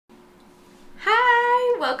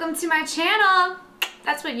welcome to my channel.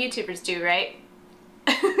 That's what YouTubers do, right?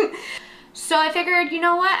 So I figured, you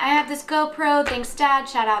know what? I have this GoPro. Thanks, Dad.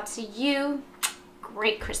 Shout out to you.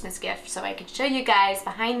 Great Christmas gift, so I could show you guys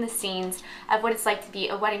behind the scenes of what it's like to be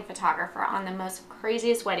a wedding photographer on the most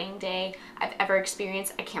craziest wedding day I've ever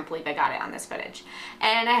experienced. I can't believe I got it on this footage.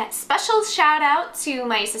 And a special shout out to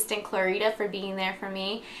my assistant Clarita for being there for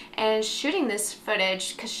me and shooting this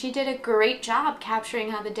footage, because she did a great job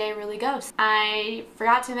capturing how the day really goes. I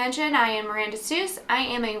forgot to mention I am Miranda Seuss. I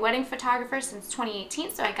am a wedding photographer since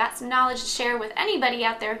 2018, so I got some knowledge to share with anybody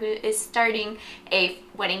out there who is starting a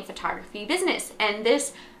wedding photography business. And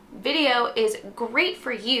this video is great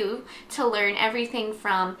for you to learn everything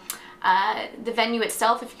from the venue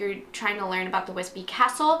itself, if you're trying to learn about the Whitby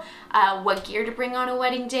Castle, what gear to bring on a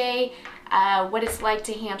wedding day, what it's like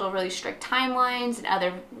to handle really strict timelines and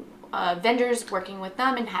other vendors, working with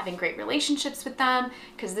them and having great relationships with them,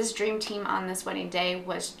 because this dream team on this wedding day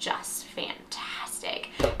was just fantastic.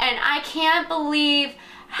 And I can't believe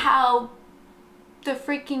how the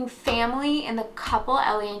freaking family and the couple,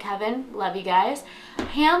 Ellie and Kevin, love you guys,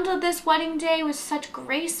 handled this wedding day with such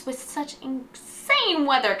grace, with such insane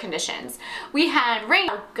weather conditions. We had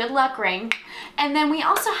rain, good luck rain, and then we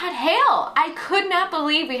also had hail. I could not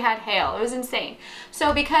believe we had hail. It was insane.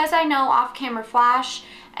 So because I know off-camera flash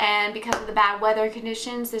and because of the bad weather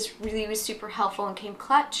conditions, this really was super helpful and came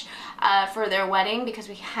clutch for their wedding, because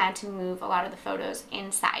we had to move a lot of the photos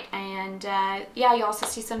inside. And yeah, you also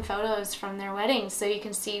see some photos from their wedding, so you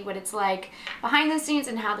can see what it's like behind the scenes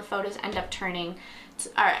and how the photos end up turning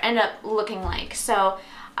or end up looking like. So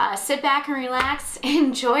sit back and relax,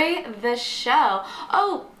 enjoy the show.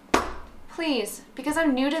 Oh, please, because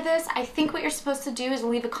I'm new to this, I think what you're supposed to do is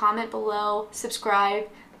leave a comment below, subscribe,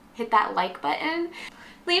 hit that like button.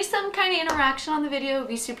 Leave some kind of interaction on the video. It would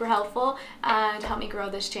be super helpful to help me grow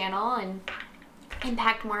this channel and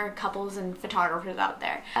impact more couples and photographers out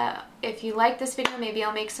there. If you like this video, maybe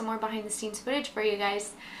I'll make some more behind the scenes footage for you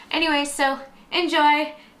guys. Anyway, so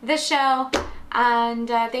enjoy the show, and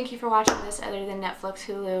thank you for watching this other than Netflix,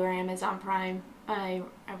 Hulu, or Amazon Prime. I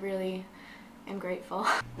really am grateful.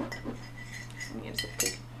 Let me give this a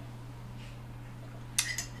peek.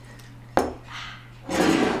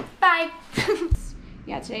 Bye.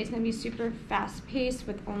 Yeah, today's gonna be super fast paced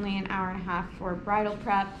with only an hour and a half for bridal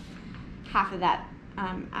prep. Half of that,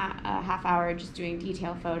 a half hour just doing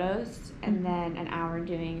detail photos, and then an hour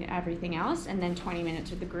doing everything else, and then 20 minutes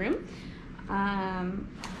with the groom.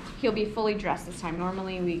 He'll be fully dressed this time.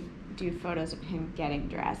 Normally we do photos of him getting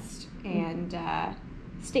dressed and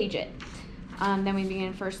stage it. Then we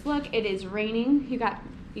begin first look. It is raining. You got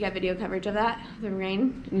video coverage of that, the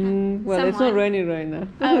rain? Well, it's not raining right now.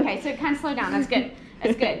 Okay, so it kind of slowed down. That's good.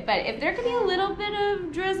 That's good. But if there could be a little bit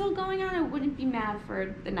of drizzle going on, I wouldn't be mad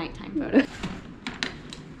for the nighttime photo.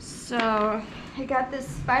 So I got this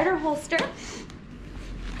spider holster.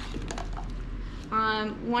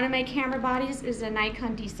 One of my camera bodies is a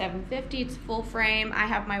Nikon D750. It's full frame. I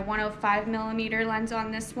have my 105mm lens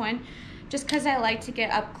on this one, just because I like to get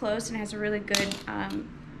up close, and it has a really good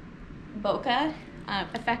bokeh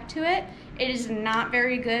effect to it. It is not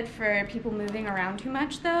very good for people moving around too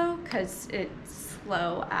much though, because it's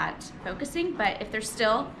slow at focusing, but if they're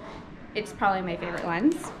still, it's probably my favorite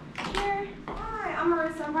lens. Here. Hi, I'm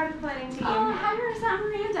Marissa. I'm part of the planning team. Oh, hi Marissa, I'm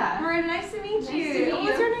Miranda. Miranda, nice to meet you. Nice to meet you.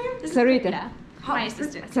 What's your name? This Clarita. is Clarita. My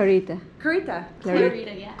assistant. Clarita. Clarita.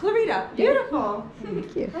 Clarita, yeah. Clarita. Beautiful.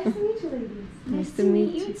 Thank you. Nice to meet you, ladies. Nice to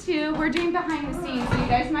meet you. You too. We're doing behind the scenes, so you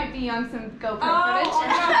guys might be on some GoPro footage.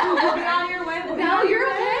 We'll be on your way. No, you're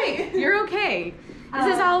okay. You're okay. This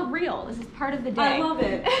is all real. This is part of the day. I love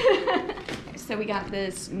it. So we got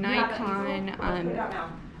this Nikon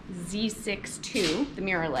Z6 II, the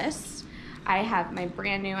mirrorless. I have my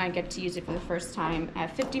brand new, I get to use it for the first time,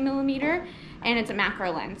 50mm, and it's a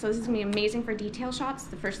macro lens. So this is gonna be amazing for detail shots,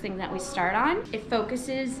 the first thing that we start on. It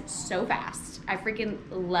focuses so fast. I freaking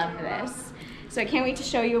love this. So I can't wait to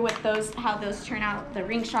show you how those turn out, the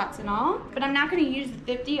ring shots and all. But I'm not gonna use the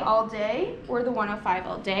 50 all day or the 105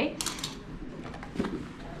 all day.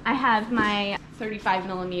 I have my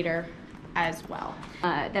 35mm as well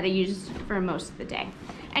that I use for most of the day.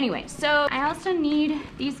 Anyway, so I also need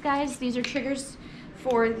these guys. These are triggers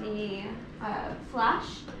for the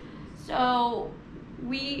flash. So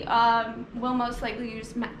we will most likely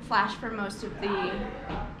use flash for most of the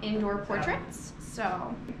indoor portraits.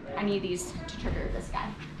 So I need these to trigger this guy.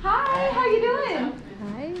 Hi, how you doing?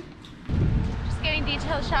 Hi. Just getting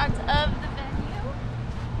detailed shots of the venue.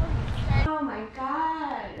 Oh my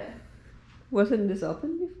God. Wasn't this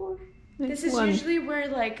open before? This is usually where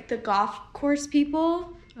like the golf course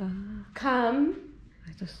people come.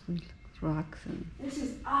 I just rocks and. This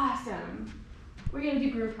is awesome. We're gonna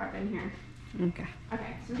do group prep in here. Okay.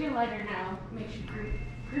 Okay, so we're gonna let her know. Make sure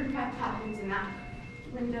group prep happens in that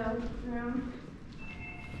window room.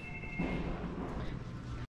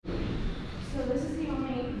 So this is the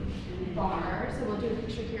only bar. So we'll do a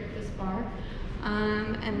picture here of this bar,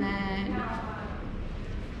 and then.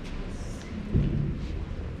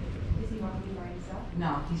 Is he walking by himself?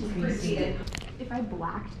 No, he's pre-seated. If I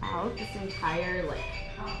blacked out this entire like.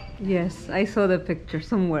 Yes, I saw the picture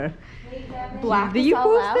somewhere. Black Did you all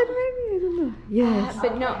post out? it maybe? I don't know. Yes.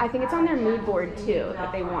 But no, I think it's on their mood board too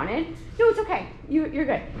that they wanted. No, it's okay. You're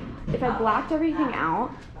good. If I blacked everything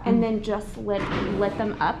out and then just lit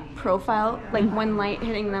them up, profile, like one light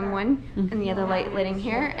hitting them one and the other light lighting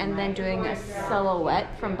here, and then doing a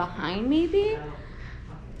silhouette from behind maybe.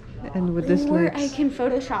 And with this Or I lights. can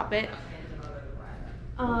Photoshop it.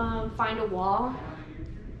 Find a wall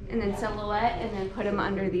and then silhouette and then put them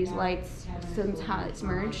under these lights so that's how it's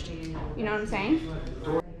merged. You know what I'm saying?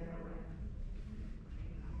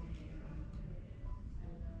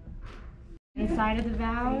 Inside of the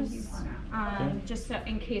vows, just so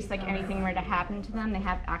in case like anything were to happen to them, they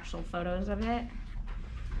have actual photos of it.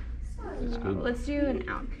 Let's do an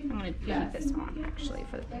out. I'm gonna keep this on actually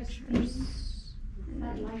for the pictures. And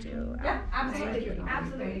then we'll do Yeah, absolutely.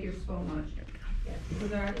 Absolutely. Thank you so much.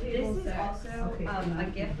 This is also a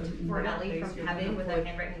gift for Ellie from Kevin with a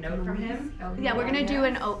handwritten note from him. Yeah, we're gonna do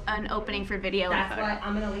an opening for video and That's photo. why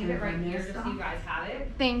I'm gonna leave it right here just so you guys have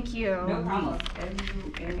it. Thank you. No problem.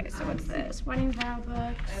 Okay, so what's this? Wedding vow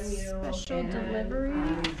books, special delivery.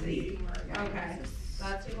 Okay.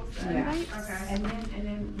 That's what we'll say. Invite? Okay. And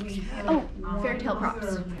then we have. Oh, Fairytale props.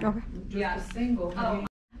 Okay. Yeah. Just a single. Oh.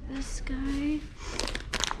 This guy.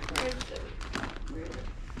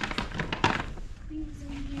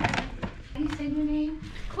 Can you say your name?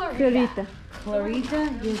 Clarita. Clarita,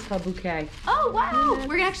 here's her bouquet. Oh wow!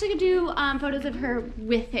 We're actually gonna do photos of her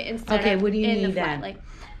with it instead Okay, of what do you in the need flat. then? Like,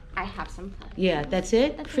 I have some. Yeah, that's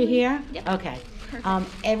it That's for it. here? Yep. Okay.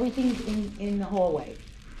 Everything's in the hallway.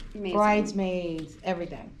 Amazing. Bridesmaids,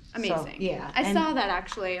 everything. Amazing. So, yeah. I and saw that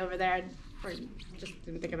actually over there. Or just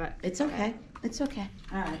didn't think about it. It's okay. It's okay.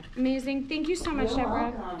 All right. Amazing. Thank you so much, You're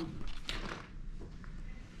Deborah. welcome.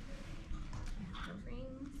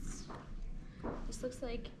 Earrings. This looks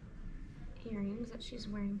like earrings that she's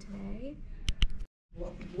wearing today.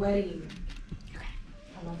 Wedding.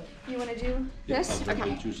 You want to do this? I'll Okay.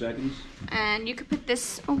 take 2 seconds. And you could put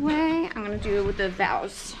this away. I'm gonna do with the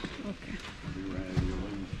vows. Okay. Be ready, you're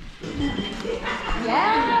waiting.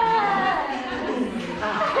 Yeah.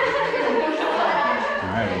 All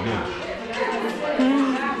right, we're good.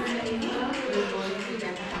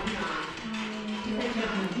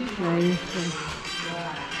 Nice.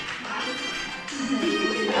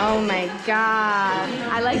 Oh my god.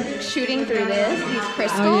 I like shooting through these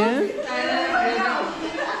crystals.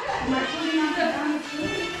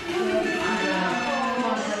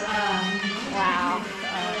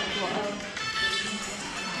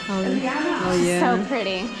 Oh yeah? Wow. Oh yeah. So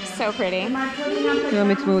pretty. So pretty. You want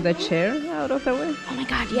me to move that chair out of the way? Oh my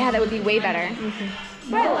god, yeah, that would be way better.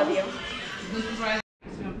 But I love you.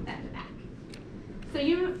 So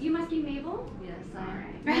you must be Mabel? Yes,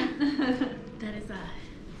 Alright. that is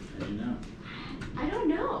How do you know? I don't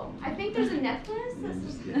know. I think there's a necklace.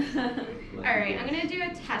 Alright, I'm gonna do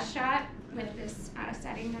a test shot with this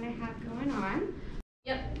setting that I have going on.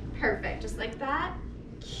 Yep, perfect. Just like that.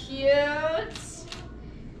 Cute.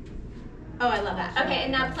 Oh, I love that. Okay,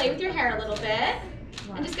 and now play with your hair a little bit.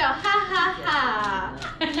 And just go ha ha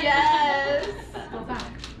ha. Yes. Go back.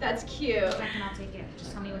 That's cute. Go back and I'll take it.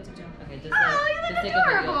 Just tell me what to do. Okay, just Oh, you just look take a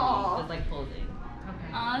video. adorable. Just like posing.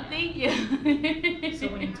 Okay. Aw, thank you. So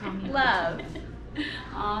when you tell me. Love.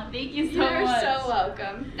 Aw, thank you so You're much. so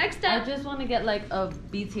welcome. Next I up. just want to get like a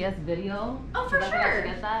BTS video. Oh, for so that I sure.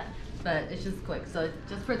 can get that, but it's just quick. So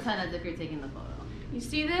just pretend as if you're taking the photo. You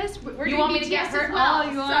see this? We're You doing want me to get BTS her? as well. Oh,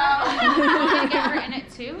 you so- want to get her in it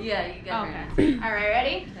too? Yeah, you get Okay. her. All right,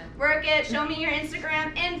 ready? Work it. Show me your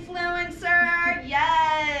Instagram influencer.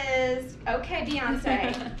 Yes. Okay,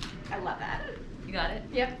 Beyonce. I love that. You got it?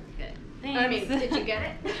 Yep. Good. I mean, did you get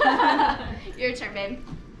it? Your turn, babe.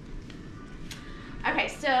 Okay,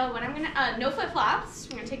 so what I'm gonna, no flip flops.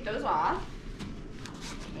 I'm gonna take those off.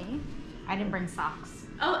 Okay. I didn't bring socks.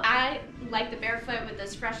 Oh, I like the barefoot with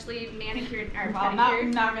this freshly manicured or Well,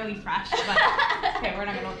 pedicured. not really fresh, but okay, we're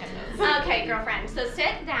not gonna look at those. Okay, girlfriend. So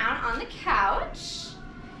sit down on the couch,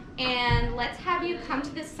 and let's have you come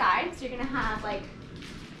to the side. So you're gonna have like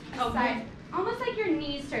a side, almost like your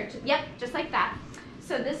knees start to. Yep, just like that.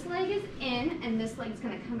 So this leg is in, and this leg's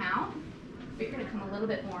gonna come out. But you're gonna come a little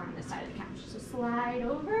bit more on this side of the couch. So slide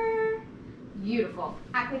over. Beautiful.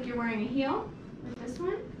 Act like you're wearing a heel with this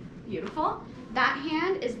one. Beautiful. That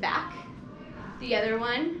hand is back. The other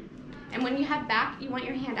one. And when you have back, you want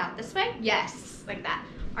your hand out this way? Yes, like that.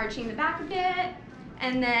 Arching the back a bit.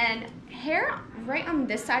 And then hair right on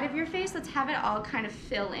this side of your face. Let's have it all kind of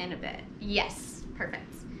fill in a bit. Yes,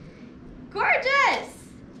 perfect. Gorgeous.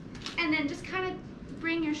 And then just kind of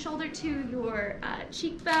bring your shoulder to your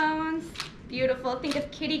cheekbones. Beautiful. Think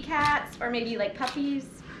of kitty cats or maybe like puppies.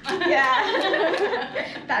 Yeah.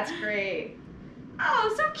 That's great.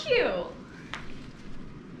 Oh, so cute.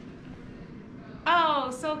 Oh,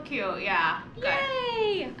 so cute. Yeah. Good.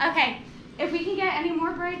 Yay. Okay. If we can get any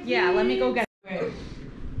more braids. Yeah, let me go get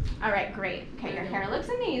All right, great. Okay, your hair looks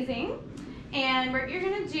amazing. And what you're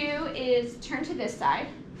gonna do is turn to this side.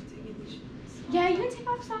 Yeah, you can take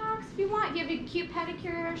off socks if you want. If you have a cute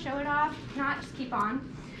pedicure, show it off. If not, just keep on.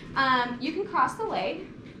 You can cross the leg.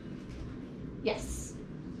 Yes.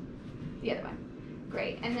 The other one.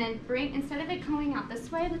 Great. And then bring, instead of it going out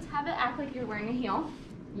this way, let's have it act like you're wearing a heel.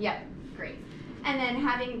 Yep, great. And then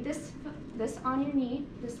having this on your knee,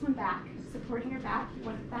 this one back, supporting your back. You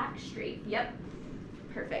want it back straight. Yep.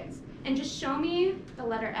 Perfect. And just show me the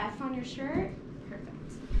letter F on your shirt.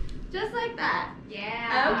 Perfect. Just like that.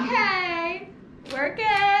 Yeah. Okay. Work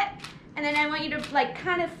it. And then I want you to like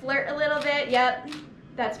kind of flirt a little bit. Yep.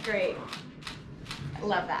 That's great. I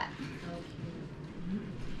love that.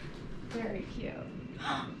 Very cute.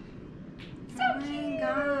 So cute. Oh my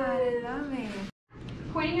God, I love it.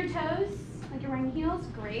 Pointing your toes like you're wearing heels,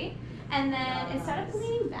 great. And then instead of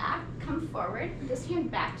leaning back, come forward. This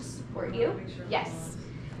hand back to support you. Yes.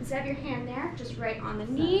 Instead of your hand there, just right on the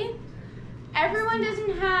knee. Everyone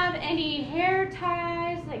doesn't have any hair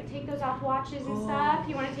ties, like take those off, watches and stuff.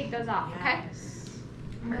 You want to take those off, okay?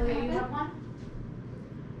 Perfect. You have one?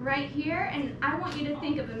 Right here, and I want you to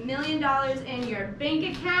think of $1 million in your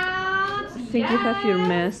bank account. I think you have your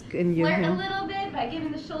mask in your Flirt a hand. little bit by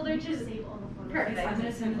giving the shoulder just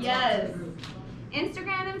perfect. Yes.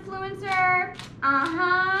 Instagram influencer.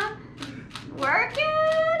 Uh-huh. Work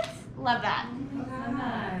it. Love that.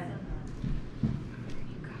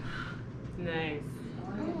 Nice.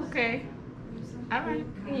 Okay. All right.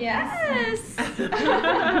 Yes.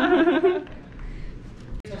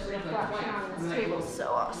 This table's so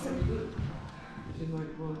awesome. She's like,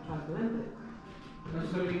 well, try to blend it. I'm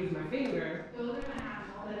just gonna use my finger. I feel like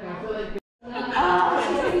Oh,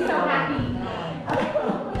 she's gonna be so happy.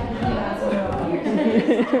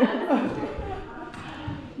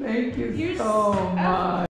 thank you so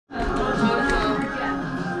much. So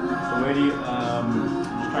where do you, just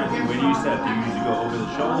trying to think, where do you set? Do you usually go over the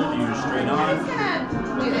shoulder? Do you just straight I'm on? just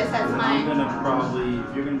gonna do this as I'm my. gonna probably,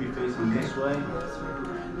 if you're gonna be facing this way, I'm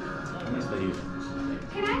gonna stay here.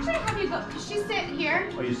 Can I actually have you go? Cause she's sitting here.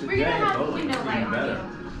 Oh, you sit We're gonna there? have the Totally. window Even light on better.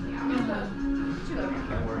 you.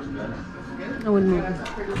 That works better. I will move.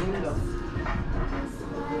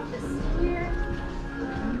 This here.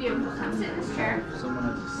 Beautiful. Come sit in this chair. Someone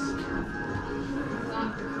has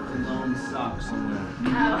a lone sock somewhere. Oh.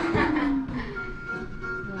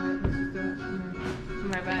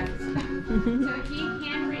 My bad. So he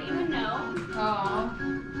handwritten you a note. Oh.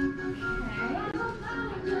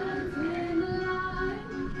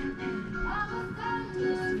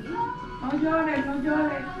 No llores, no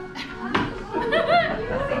llores.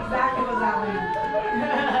 That's exactly what's happening.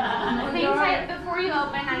 Hang tight before you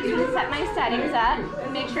open. I'm just gonna set my settings up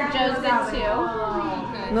and make sure Joe's good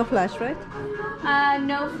too. No flash, right?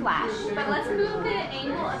 No flash. But let's move the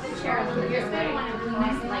angle of the chair a little bit. So I want a really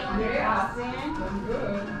nice light on your face.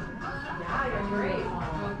 Yeah, you're great.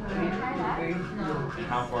 Can you try that?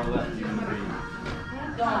 How far left do you want to be?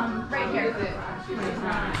 Right here.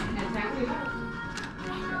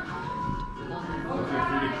 Feel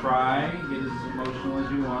free to cry, get as emotional as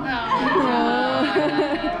you want.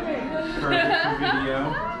 Perfect for video.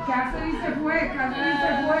 Cassidy se fue, Cassidy se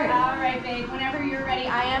fue. All right, babe. Whenever you're ready,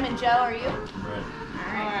 I am. And Joe, are you? Right.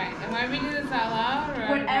 All right. Alright. Am I reading this out loud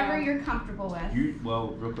or? Whatever you're comfortable with. Well,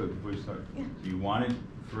 real quick before you start, do you want it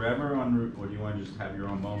forever on, or do you want to just have your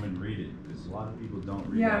own moment and read it? Because a lot of people don't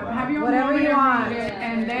read out Yeah, loud. have your Whatever moment you and want. read it,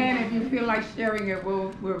 and then if you feel like sharing it,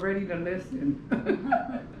 we're ready to listen.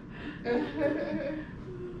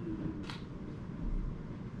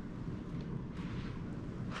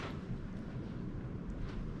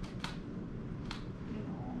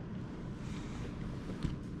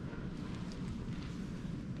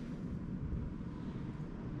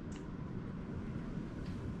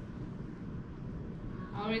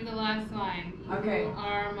 I'll read the last line. Okay. You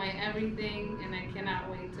are my everything, and I cannot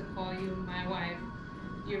wait to call you my wife.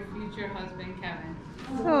 Your future husband, Kevin.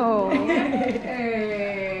 Oh. Hey.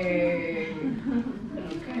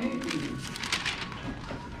 Okay.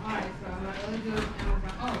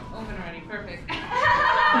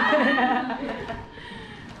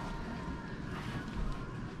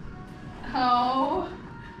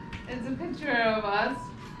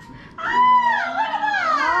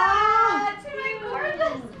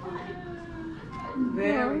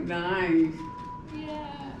 Nice.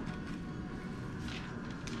 Yeah.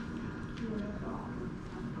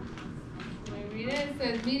 When I read it, it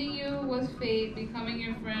says, meeting you was fate, becoming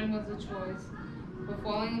your friend was a choice. But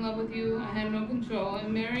falling in love with you, I had no control.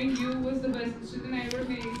 And marrying you was the best decision I ever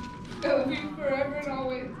made. I love you forever and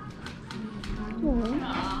always.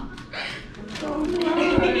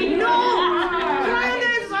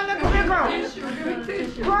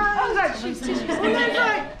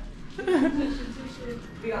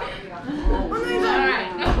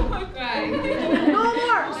 Alright, no more crying. No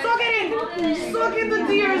more! Suck it in! Suck in the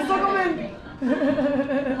tears! Suck them in!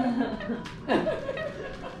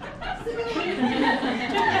 What do you need to do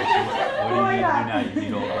now? You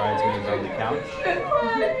need all bridesmaids on the couch?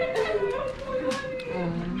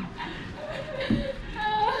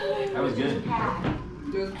 That was good.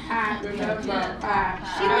 Just pack, remember, pack.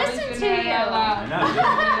 She listened to you. I know,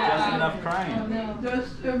 just enough crying.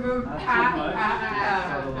 Just remember, pack,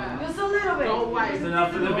 pack. Just a little bit. No wipe. Just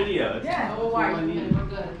enough for the video. Yeah. No wipe.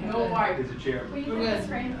 No wipe. It's a chair. Will you put this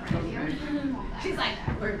right in front of you? She's like,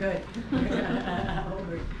 We're good.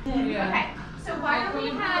 okay. So why don't we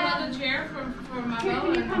Put have, another chair for my here,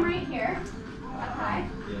 can you boat? come right here, up high,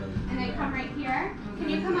 and then come right here. Can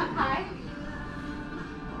you come up high?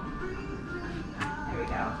 There we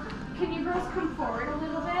go. Can you girls come forward a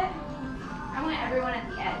little bit? I want everyone at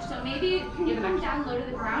the edge. So maybe, can you come down low to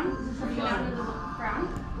the ground? Come down to the ground.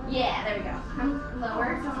 Yeah, there we go. Come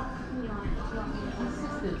lower. Come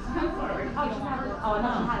forward. Oh,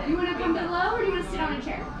 no. You want to come below or do you want to sit on a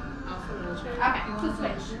chair? Okay, so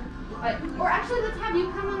switch. But, or actually, let's have you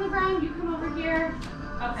come on the ground. You come over here.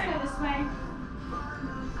 Okay. Let's go this way.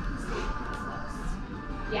 Let's see how this looks.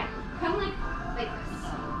 Yeah, come like this.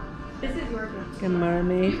 This is your turn. Can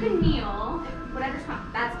mermaid. You can kneel, whatever's fun.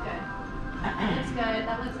 That's good. That looks good.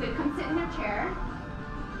 That looks good. Come sit in your chair.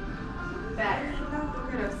 Better.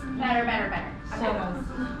 Better. Okay.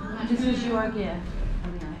 This is your gift.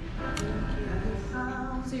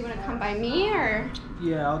 So you want to come by me or?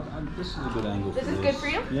 Yeah, this is a good angle. This is good for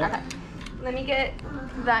you? Yeah. Okay. Let me get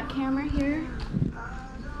that camera here.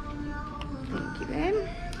 Thank you, babe.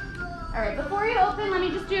 All right, before you open, let me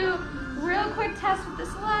just do a real quick test with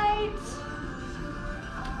this light.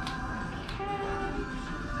 Okay.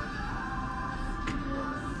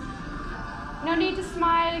 No need to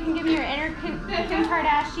smile. You can give me your inner Kim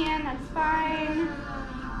Kardashian. That's fine.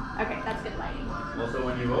 Okay, that's good lighting. Also,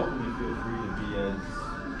 when you open, you feel free to be as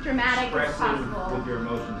Dramatic as expressive possible. with your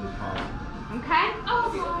emotions as possible. Okay?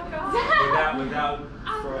 Oh my god. Without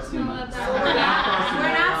crossing. We're not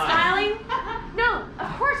styling? No, of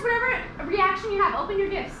course, whatever reaction you have, open your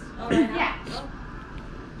gifts. Yeah.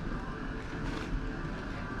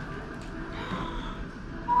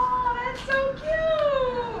 Oh, that's so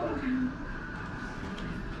cute.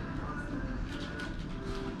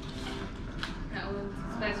 That one's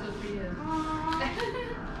special for you.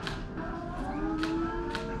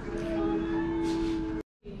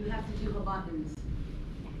 You have to do the buttons.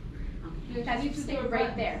 Guys, you have to stay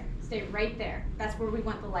right there. Stay right there. That's where we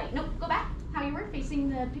want the light. Nope, go back. How you were facing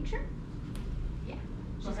the picture? Yeah.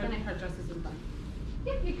 She's gonna. Her dress is in button.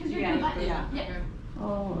 Yeah, because you're doing buttons. Yeah. Yeah.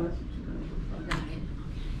 Oh, that's what you're going for. Got it.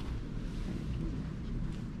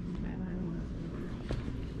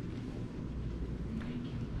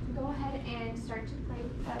 Go ahead and start to play,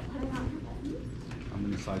 put it on your buttons. I'm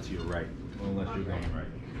going to slide to your right, unless you're going right.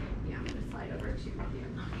 Yeah, I'm gonna slide over to you.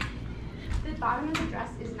 The bottom of the dress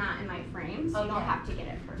is not in my frame, so you don't Okay. have to get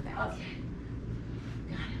it perfect. Okay.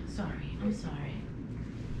 God, I'm sorry. I'm sorry.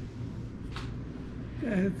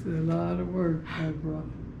 That's a lot of work, bro.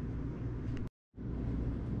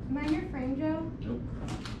 Am I in your frame, Joe? Nope.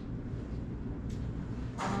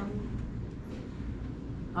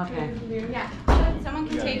 Okay. Yeah. Someone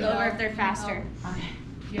can take over if they're faster. Okay.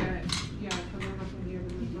 Yeah, come on up in here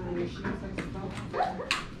with my shoes like stuff.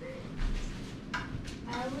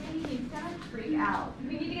 Ellie, he's gonna freak out. We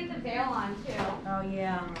need to get the veil on too. Oh,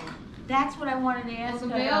 yeah. That's what I wanted to Well, ask. the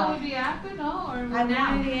veil would be after, no? Or I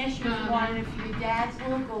now? wanted to ask you if you wanted it for your dad's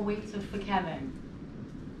look or wait till for Kevin.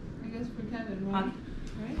 I guess for Kevin, right? Right?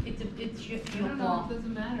 It's your I don't know, call. it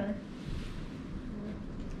doesn't matter.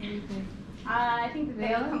 What do you think? I think the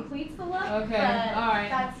veil completes the look. Okay, but all right.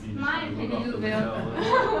 That's You just my wanna move opinion. up the Veil. window a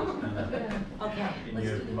little bit, Okay. in let's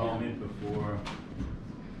your do that. moment before.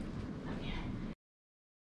 Okay.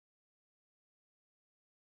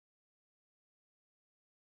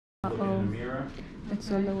 Look in the mirror,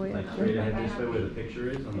 It's on the way like up straight there. ahead this way where the picture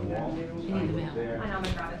is on the wall. need the Look veil. there. I know, I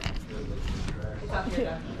got it. It's Perfect. up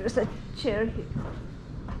here. There's a chair here.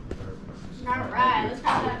 All right, let's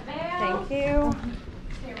grab that veil. Thank you.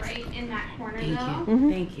 Stay right in that corner Thank though. you.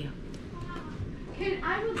 Thank you.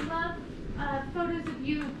 I would love photos of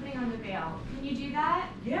you putting on the veil. Can you do that?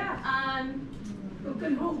 Yeah. Who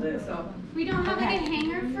can hold this up? We don't have like a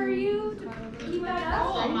hanger for you to keep that up.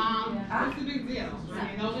 Oh, Mom, what's the big deal? I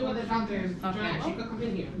mean, the only one that's out there is Joanne. She could come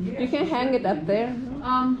in here. You can hang it up there.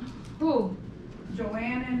 Who?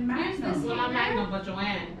 Joanne and Here's Magnum. this Well, not hanger. Magnum, but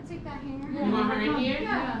Joanne. I'll take that hanger. You want her in here?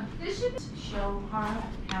 Yeah. This should Show her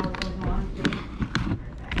how it goes on.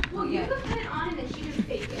 well, you can put it on and then she can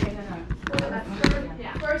fake it.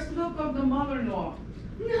 Yeah. First look of the mother-in-law.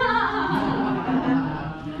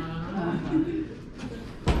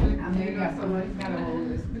 Maybe somebody's gotta hold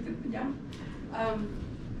this. Yeah.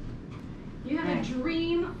 You have a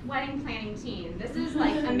dream wedding planning team. This is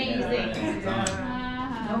like amazing.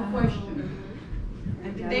 No question.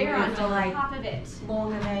 They're on top of it.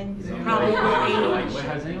 Longer than So, probably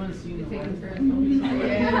has anyone seen the wedding?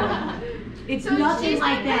 It's So nothing she's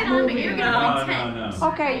like gonna put that it on, but movie. you're gonna pretend. No.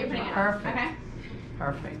 Okay, You're putting it on. perfect. Okay.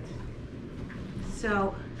 Perfect.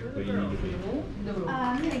 So, But you need to be.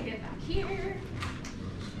 I'm gonna get back here.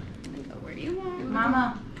 I'm gonna go where you want.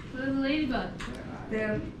 Mama, Where's the ladybug?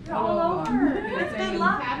 They're all over. It's Good in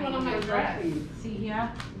luck. I have one on my dress. see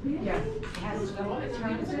here? Yes. It has to go, it's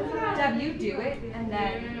right. Deb, you do it, and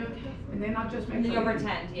then And then I'll just make. you'll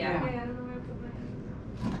pretend, yeah.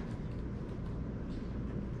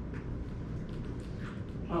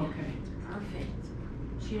 Okay. Perfect.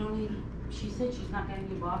 She don't need, she said she's not gonna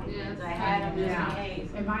be bothered Yeah, because I had them just Yeah. in case.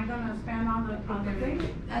 Am I gonna stand on the thing?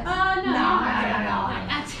 No. No.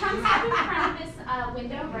 Come up in front of this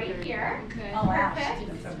window right here. Okay. Oh, wow.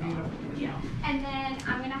 Perfect. That's a beautiful. Yeah. And then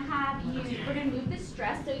I'm gonna have you, we're gonna move this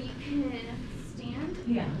dress so you can stand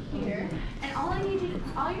Yeah. here. And all you're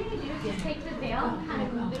gonna do is just take the veil, kind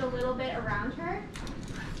of move it a little bit around her.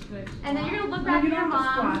 And then you're gonna look back You at your don't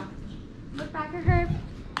have to mom. squat. Look back at her.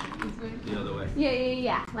 The other way.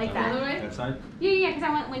 Yeah, like The other that. way? That side? Yeah, because I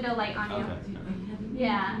want window light on you. Okay.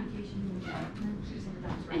 Yeah.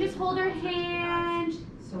 And just hold her hand,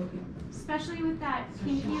 So, especially with that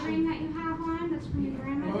pinky ring that you have on. That's from your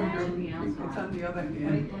grandmother. it's on the other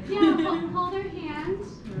hand. Yeah, hold her hand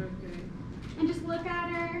and just look at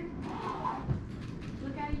her.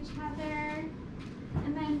 Look at each other.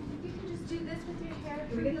 And then if you can just do this with your hair.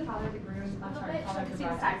 Can we get the father of the groom? A I'm little sorry, bit, so father I of can the see the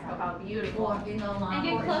bride. side profile. Beautiful. Walking along. And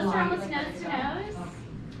get closer, almost nose to nose.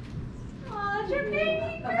 Oh, that's your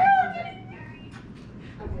baby girl getting married.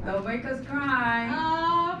 Don't make us cry.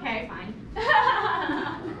 Oh, okay, fine.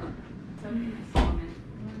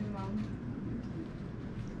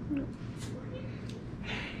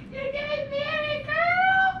 You're getting married,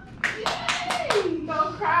 girl! Yay!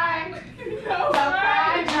 Don't cry. Don't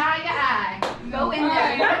cry, dry your eye. Go in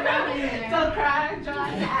there. Go in there. Don't cry, dry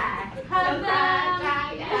your eye. Hug them.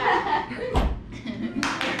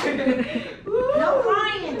 No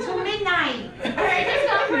crying till midnight. Alright, just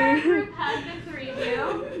go for a group hug, the three of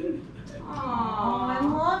you. Oh, I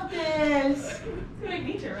love this. It's gonna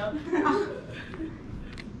meet you, Rob.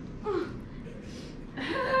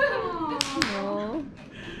 Oh.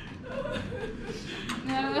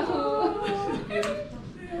 No.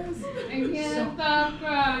 I can't stop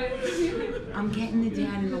crying. I'm getting the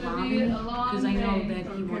dad in the It's gonna lobby be a long because I know day.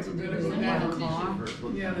 that he wants to do this in the car.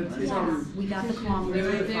 Yeah, the tissue. So we got the car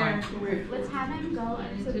right there. Let's have him go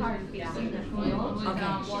to the car to be in the field.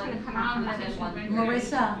 Okay. She's gonna come out and have one.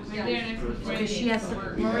 Marissa, Right there next to the because she has to,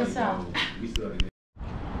 Marissa. We still have Oh,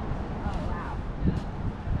 wow.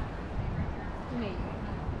 Amazing.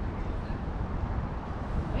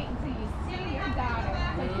 Wait until you see your daughter.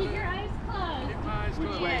 So keep your eyes closed.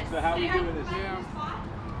 Which way? So how are we doing this?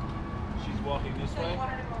 She's walking this way?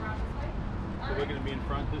 So we're gonna be in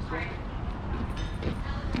front this way?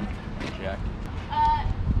 Jack.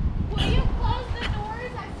 Will you close the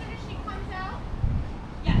doors as soon as she comes out?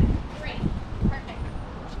 Yes. Great. Perfect.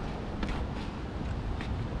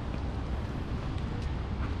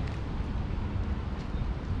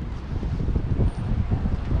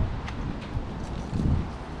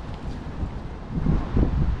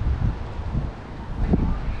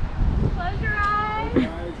 Close your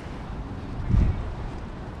eyes.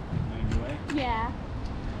 Yeah.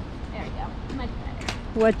 There we go. Much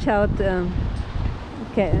better. Watch out,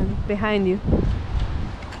 okay, behind you.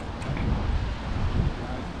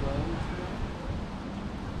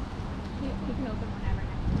 You can open whenever.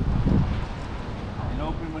 And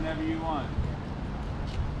open whenever you want.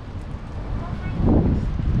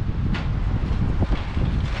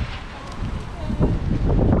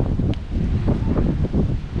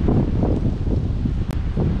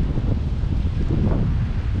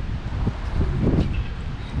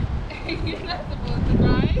 You're not supposed to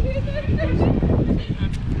cry.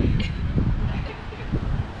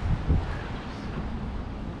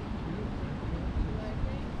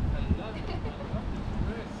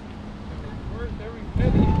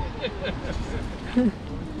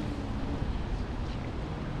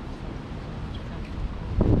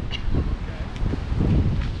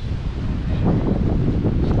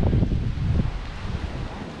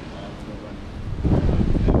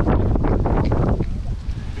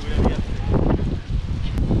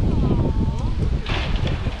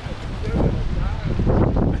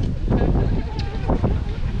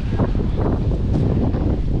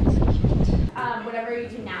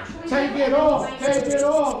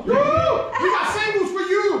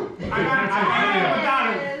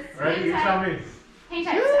 tight. Hang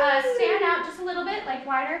tight. Stand out just a little bit, like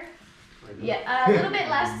wider. Yeah, a little bit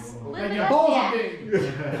less. A little bit less. Yeah.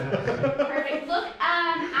 Perfect. Look,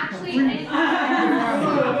 actually, you're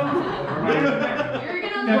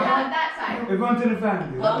gonna look out that side. Everyone to the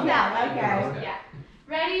family. Look that way. Okay. Yeah.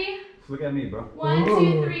 Ready? Look at me, bro. 1,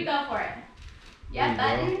 2, 3, go for it. Yep,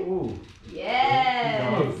 button. Ooh.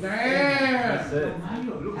 Yes. That's it.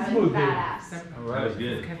 That was badass. That was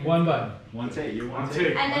good. One button. One take. You're one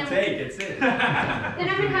take. And then, one take. That's it. Then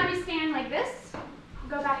I'm gonna have you stand like this.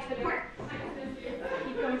 Go back to the corner.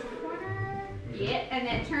 Keep going to the corner. Yeah, and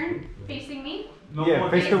then turn facing me. No, yeah,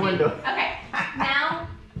 face the window. Okay. Now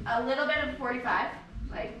a little bit of 45.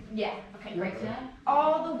 Like, yeah. Okay, great.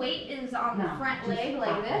 All the weight is on the front leg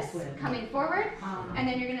like this, coming forward. And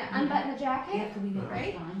then you're gonna unbutton the jacket,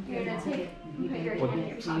 right? You're gonna put your hand in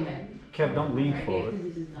your pocket. Kev, don't lean forward.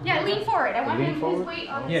 Yeah, lean forward. I want his weight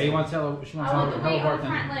on Yeah, his, she wants I want the weight on the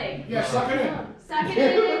front leg. Yeah, suck it in. Suck it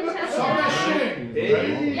in, chest Suck that down. shit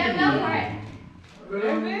in. Yeah, go for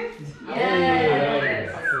it.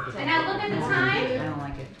 Yes. And now look at the time. I don't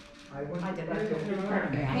like it. I'm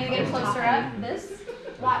gonna get closer up. This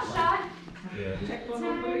watch shot. Yeah. Check the time.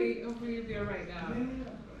 Hopefully you'll be alright now.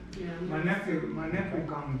 My nephew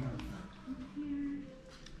coming.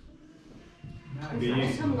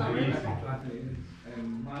 Come lower.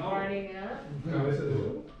 Warning up.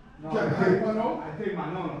 No, I take my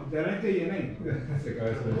no. Delante your name.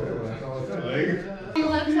 He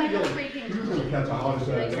looks like a freaking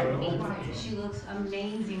She looks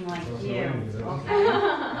amazing like you.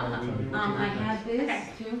 I have this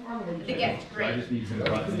too. the gift. I Great. just need some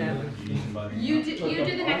buttons. You do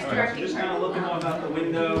the next directing. Just kind of looking off out the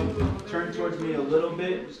window. Turn towards me a little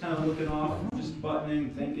bit. Just kind of looking off. Just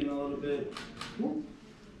buttoning, thinking a little bit.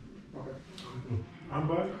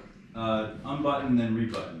 Unbutton? Unbutton, then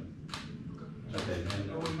rebutton. Okay, then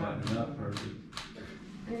button up. Perfect.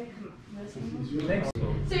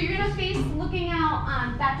 So you're gonna face looking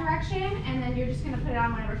out that direction, and then you're just gonna put it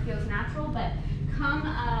on whenever feels natural. But come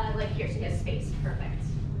like here, so you get space. Perfect.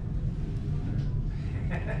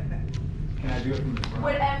 Can I do it from the front?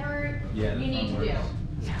 Whatever Yeah, you need to do. Yo.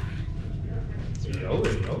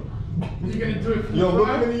 You gonna do it from Yo, the look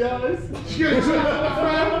front? him in the eyes. You gonna do it from the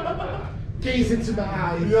front? Gaze into my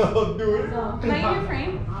eyes. Yo, do it. Am I in your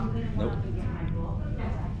frame? Nope.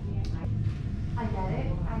 I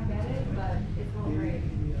get it, but it's not great.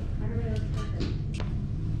 Everybody looks perfect.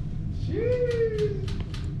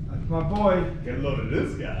 That's my boy. Get a load of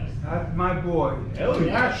this guy. That's my boy. Hell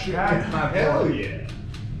yeah. That's my boy. Hell yeah.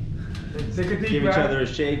 Take a deep Give each breath. other a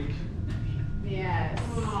shake. Yes.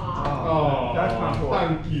 Oh, that's my boy.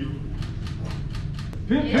 Thank you.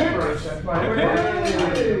 Pimpers. That's my boy.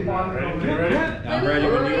 I'm ready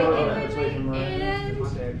when you are.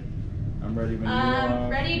 I'm ready when you are.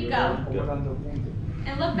 Ready, go.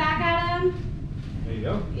 And look back at him. There you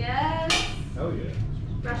go. Yes. Oh yeah.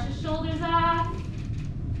 Brush his shoulders off.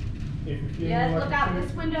 Yes, look out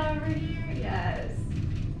this window over here. Yes.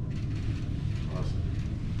 Awesome.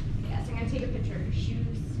 Yes, I'm gonna take a picture of your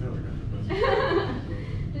shoes.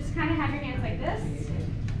 Just kind of have your hands like this.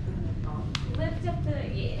 Lift up the,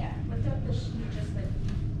 lift up the shoe just a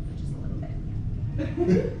little bit.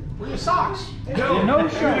 Where your socks? Yo, no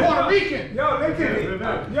shirt. You're Puerto Rican. Yo, look at it.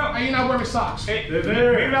 Yo. Are you not wearing socks? Hey,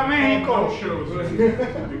 Viva Mexico.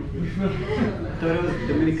 Thought it was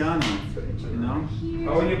Dominicano, you know?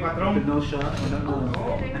 Oye, patrón. No shot.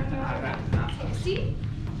 See?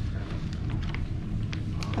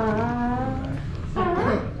 All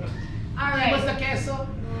What's the right. queso?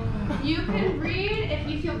 You can read if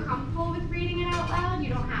you feel comfortable with reading it out loud. You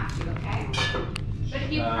don't have to, okay? But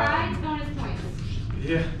if you cry, it's bonus points.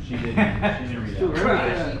 Yeah. She didn't read it.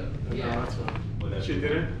 Yeah. Whatever. She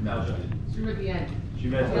did it? No, she didn't. She read the end. She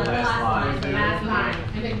read the The last line. The last line.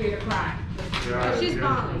 And then read a cry. Yeah, She's yeah.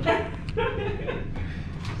 bawling.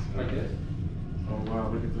 Oh wow,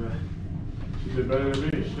 look at that. She did better than me.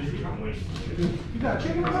 You got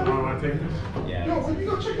chicken? So why don't I take this? Yeah. Yo, where you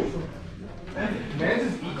got chicken from? Man's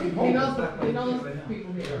just eating He knows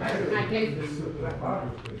people here. I gave this.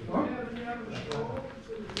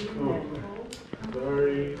 Oh,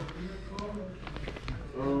 sorry.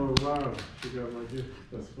 Oh wow, she got my gift.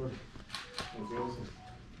 That's fun. That's awesome.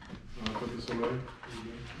 I'll put this away.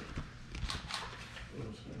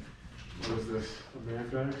 What is this? A man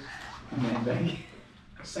bag? Man bag.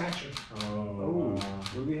 A satchel. Oh, wow.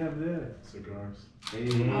 What do we have there? Cigars. Hey.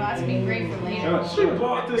 Oh, that's gonna be great for later. She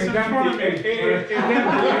bought this in front of me. It's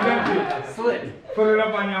empty. Slit. Put it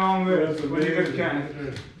up on your own list when you get a chance.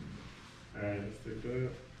 Alright, let's take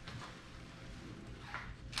that.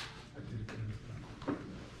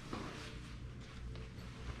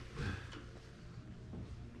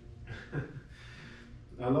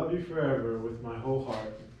 I love you forever with my whole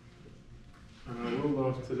heart. And I will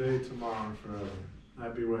love today, tomorrow, and forever.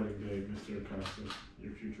 Happy wedding day, Mr. Acosta,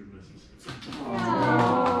 your future missus.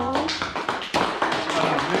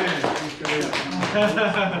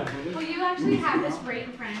 Will you actually have this right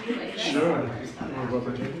in front of you like this? Sure.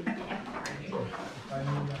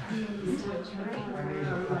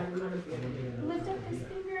 Lift up this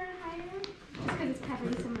finger higher, just because it's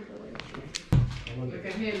covering some of the words. Look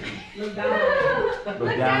at him. Look down.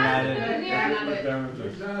 Look down at it. Look down at it.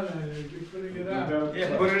 Look down at it. You're putting it out.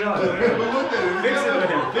 Yeah, put it on. Fix it with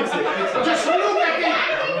him. Fix it. Just look at it.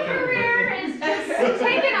 Acting career is just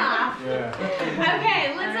taking off. Yeah. Okay,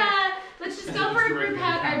 let's just go for a group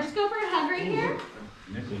hug, or just go for a hug right here.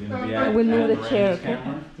 We'll move the chair, okay?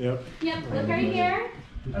 Yep. Yep, look right here.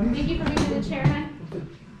 Thank you for moving the chair, hon.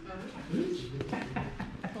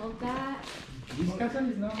 Hold that.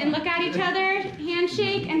 And look at each other,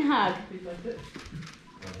 handshake and hug.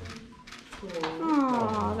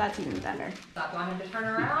 Oh, that's even better. Stop. Want him to turn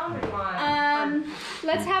around, or do you want?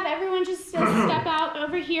 Let's have everyone just step out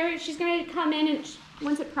over here. She's gonna come in and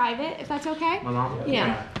wants it private, if that's okay. My mom?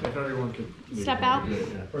 Yeah. If everyone could Step out.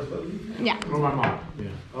 Yeah. Or my mom. Yeah.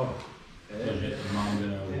 Oh. Is mom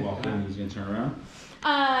gonna walk in and he's gonna turn around?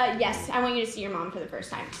 Yes, I want you to see your mom for the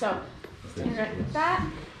first time. So, stand right with that.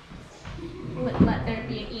 Let there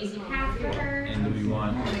be an easy path for her. And do we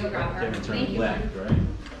want them to turn left, right?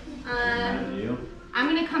 I'm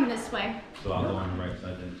gonna come this way. So I'll go on the right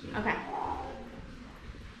side then too. Okay.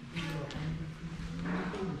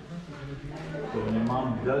 So when your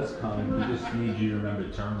mom does come, we just need you to remember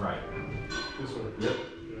to turn right. This way. Yep.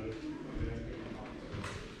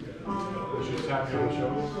 She's tapping on the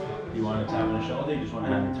shoulder. You want to tap on the shoulder? You just want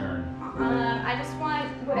to have her turn? I just want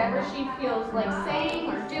whatever she feels like saying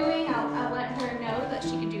or doing. I'll let her know that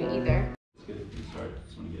she can do either. Let's get it started.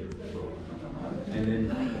 Just want to get everything rolling. And then,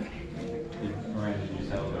 if Miranda, you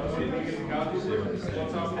just have to say what to say.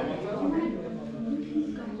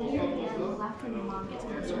 Go here and left when your mom gets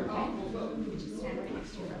closer, okay? Just stand right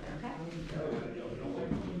next to your brother, okay?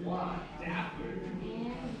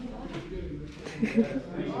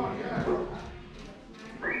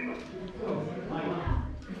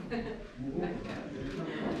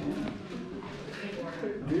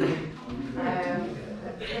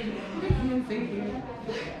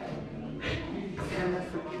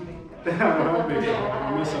 I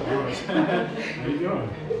miss up yours. How you doing?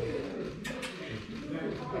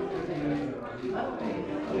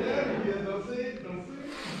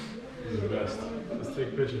 You're the best. Let's take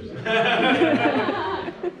pictures. And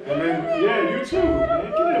then, yeah, you too, man.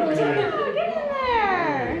 Get over here. Get in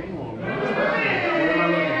there. Come on, man. Where am I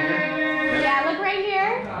looking? Yeah, look right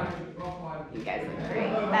here. You guys look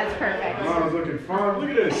great. That's perfect. Oh, I was looking fine. Look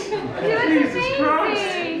at this. Jesus Christ.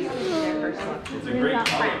 It's a great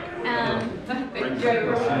color. Thank you.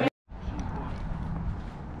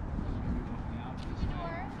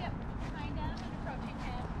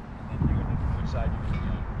 Which side you going to be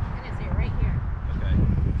on? I'm gonna say it right here. Okay.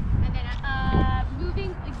 And then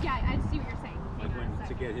moving. Yeah, I see what you're saying. Like when,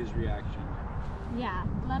 to get his reaction. Yeah.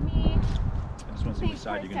 Let me. I just want to see think which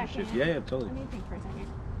side for a you're going to shift. second. Yeah, totally. Let me think for a second.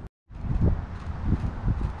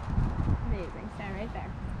 Amazing. Stand right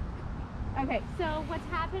there. Okay. So what's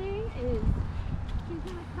happening is she's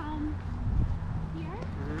gonna come here.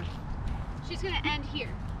 She's gonna end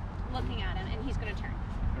here, looking at him, and he's gonna turn.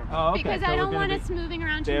 Oh, okay. Because I don't want us moving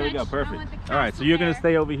around too there much. we go, perfect. I want the All right, so you're going to castle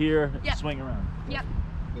there. stay over here, Yep. swing around. Yep.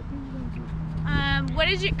 What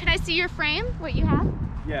is your? Can I see your frame? What you have?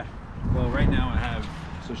 Yeah. Well, right now I have.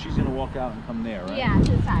 So she's going to walk out and come there, right? Yeah,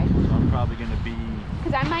 to the side. So I'm probably going to be.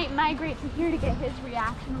 Because I might migrate to here to get his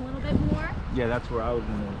reaction a little bit more. Yeah, that's where I was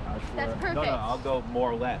going to. That's perfect. No, I'll go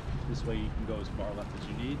more left. This way you can go as far left as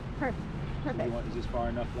you need. Perfect. So you want, is this far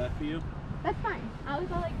enough left for you? That's fine. I'll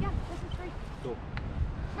go like, yeah, this is great. Cool.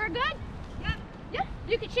 We're good? Yeah. Yeah.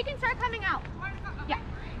 You can. She can start coming out. Yeah.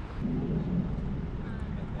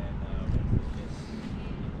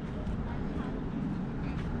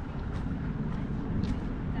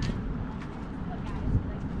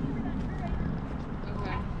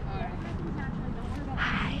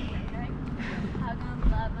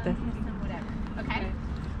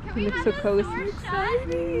 You look so cozy.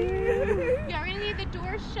 Yeah, we're gonna leave the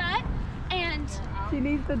door shut, and She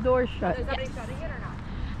needs the door shut. is somebody shutting it or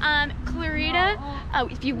not? Clarita,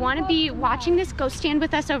 if you want to be watching this, go stand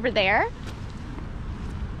with us over there.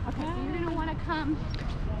 Okay, so you're gonna want to come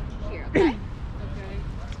here, okay?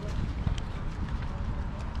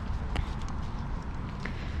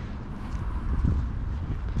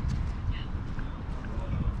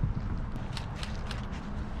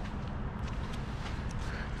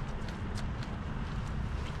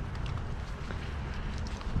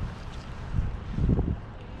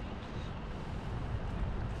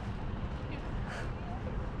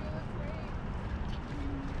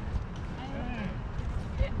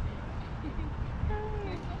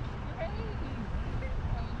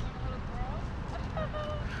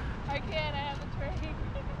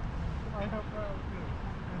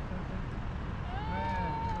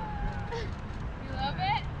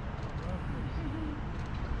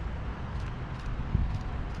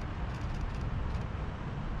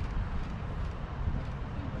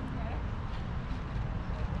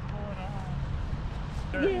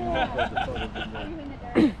 have to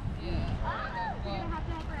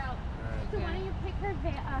help her out. So why don't you pick her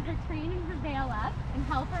train and her veil up and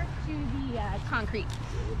help her to the concrete.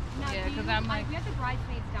 Now, Yeah, because I'm like... We have the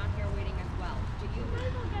bridesmaids down here waiting as well. Do you? Might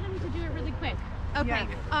as well get them to do it really quick. Okay.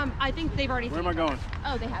 I think they've already. Where am I going?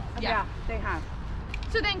 Oh, they have. Okay. Yeah, they have.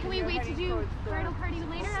 So then can we wait to do bridal party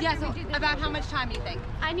later? Yeah, so about how much time do you think?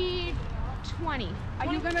 I need 20. Are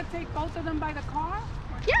you gonna take both of them by the car?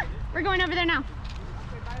 Yeah, we're going over there now.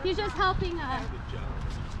 He's just helping.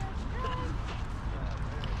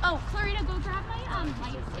 Oh, Clarita, go grab my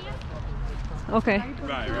light stand. Okay.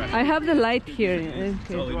 Right. I have the light here. You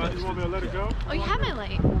want me to let it go? Oh, you have my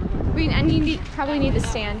light. And you probably need the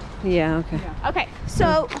stand. Yeah, okay. Okay,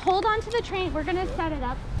 so hold on to the train. We're gonna set it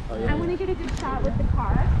up. I want to get a good shot with the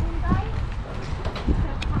car.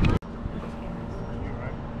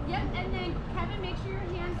 Yep, and then Kevin, make sure your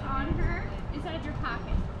hand's on her inside your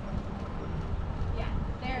pocket. Yeah,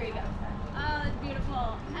 there you go. Oh, that's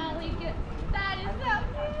beautiful. Ellie, that is so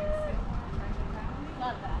cute.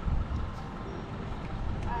 Love that.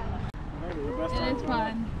 And it's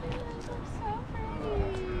fun.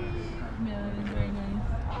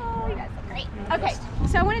 Oh, you guys look great. Okay,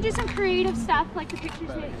 so I want to do some creative stuff like the pictures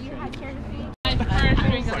that you had shared with me. My first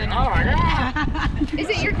drink of the night. Is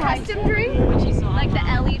it your custom drink? Like the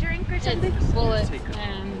Ellie drink or something? It's bullet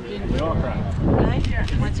and ginger. We all cry.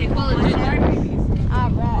 Want to take bullet ginger?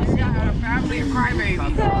 Alright. Family of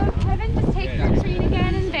crybabies. So Kevin, just take your train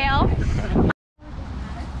again and veil.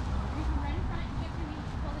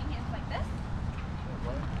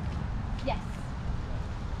 Yes.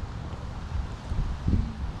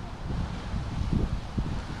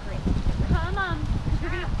 Great. Come on. You're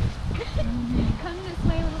gonna come this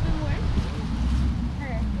way a little bit more.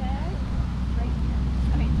 Perfect. Right here.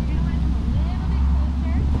 Okay, so you're gonna want to come a little bit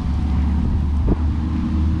closer.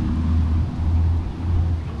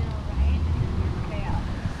 No, right? And then your veil.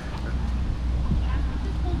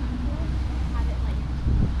 Just hold on to it. Have it like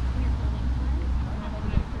when you're holding to it. Have it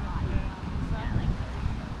against your body. Yeah, like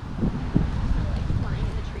flying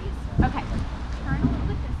in the trees. Okay. Turn a little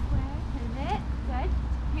bit this way. Pivot. Good.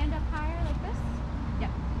 Hand up higher like this.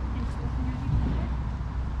 Yep. And just looking at each other.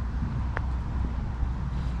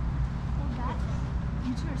 Hold that.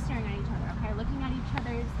 You two are staring at each other, okay? Looking at each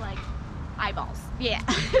other's like eyeballs. Yeah.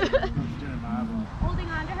 Holding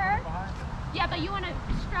on to her. Yeah, but you want to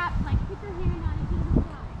strap, like keep your hand on each other's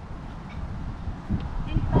side.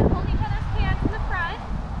 And hold each other's hands in the front.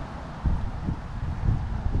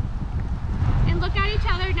 And look at each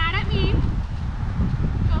other, not at me.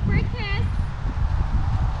 Go for a kiss.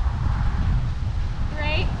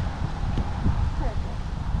 Great. Perfect.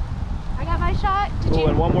 I got my shot. Did you?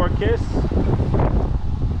 And one more kiss.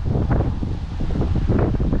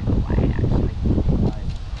 Wide, actually.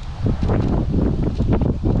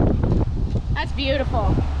 That's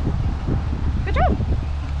beautiful. Good job.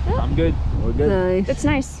 I'm good. We're good. Nice. It's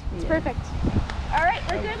nice. It's perfect. All right,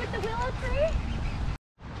 we're good with the willow tree.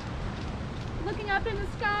 Looking up in the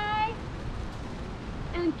sky.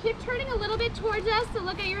 And keep turning a little bit towards us to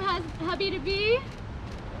look at your hubby-to-be.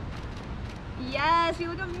 Yes, you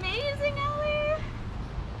look amazing, Ellie.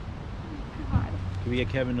 God. Can we get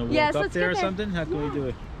Kevin to walk Yes, up let's there or get there. something? How can we do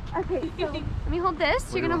it? Okay, so let me hold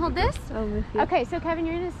this. You're gonna hold this. Okay, so Kevin,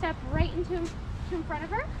 you're gonna step right into in front of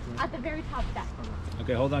her at the very top step.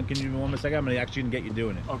 Okay, hold on. Can you give me 1 second? I'm gonna actually get you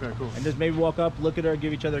doing it. Okay, cool. And just maybe walk up, look at her,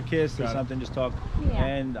 give each other a kiss or Got it. something. Just talk. Yeah.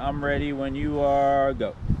 And I'm ready when you are.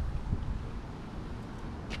 Go.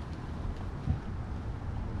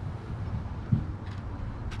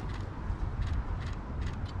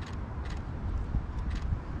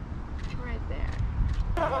 Right there.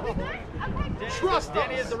 Okay. Trust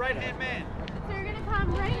Danny is the right-hand man. So you're gonna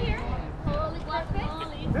come right here. Holy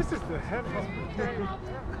guacamole. This is the head. Here. You're gonna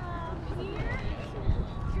come right here.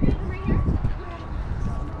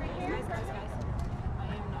 Right here.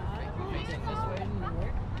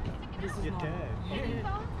 This is your tag.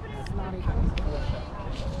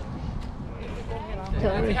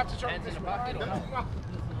 We have to turn this one.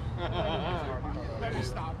 Let me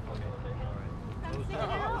stop. Come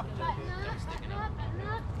stick it out. Button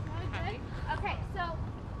up. Good. Okay, so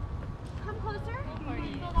come closer.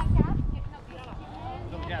 Fill that gap.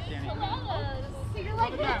 No gap, Danny. So you're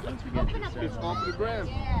like this. Open up. It's off the ground.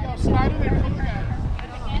 Yeah. Yo, slide it in. Come back.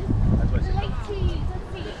 Again. That's what I said. Late tease. Let's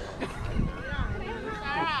see.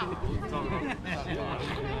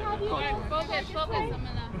 Focus, I'm gonna...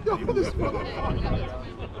 Yo, this motherfucker.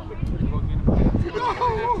 No.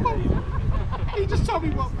 He just told me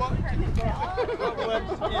what. All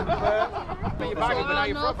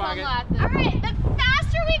right, the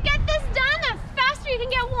faster we get this done, the faster you can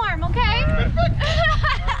get warm, okay?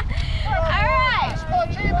 right.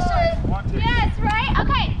 Yes, right?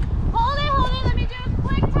 Okay. Hold it. Let me do a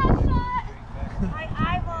quick test shot. My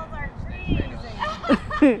eyeballs are freezing.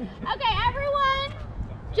 Okay, everyone,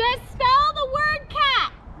 just spell the word cat.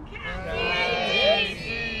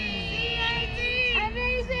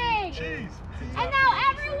 Amazing. And now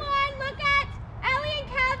everyone look at Ellie and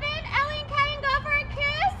Kevin. Ellie and Kevin, go for a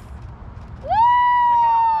kiss. Woo!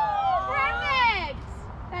 Perfect.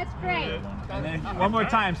 That's great. And then one more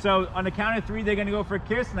time. So on the count of 3, they're gonna go for a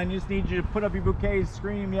kiss, and then you just need you to put up your bouquets,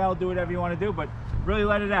 scream, yell, do whatever you want to do, but really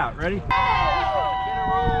let it out. Ready?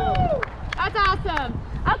 That's awesome.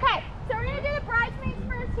 Okay, so we're gonna do the bridesmaids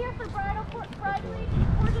first here for bridesmaids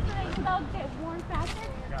portions, so they'll get warm faster.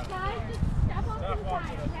 Guys, just step off to the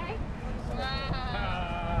side, okay?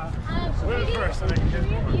 Where's the first thing? 3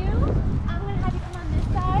 of you, I'm gonna have you come on this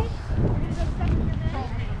side. We're gonna go second to them.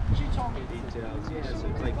 She told me details. Yeah, so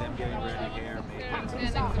it's like them getting ready hair, makeup.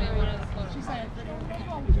 She said,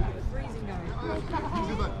 freezing guys.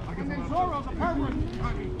 And then Zoro's a pervert.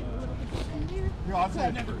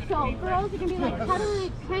 So girls, you can be like cuddling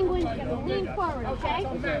like penguins. You're gonna lean forward, okay?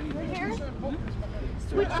 Your hair.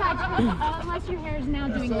 Switch sides, unless your hair is now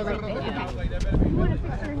doing the right thing. Okay. You want to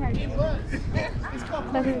fix your hair.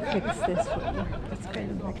 Let her fix this for you. It's kind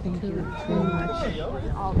of like thank you so much.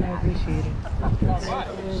 I appreciate it.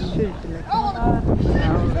 Should be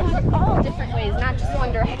like all different ways, not just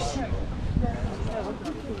one direction.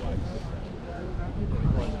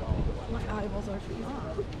 my eyeballs are freezing.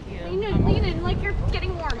 Lean in like you're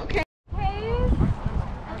getting warm, okay? And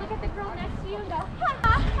look at the girl next to you and go, ha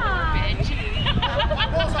ha ha.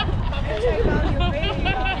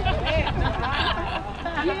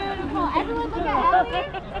 Beautiful. Everyone look at Ellie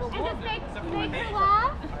and just make her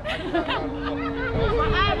laugh. My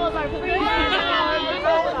eyeballs are freezing.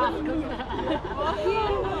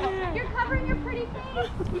 You're covering your pretty face.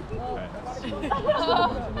 You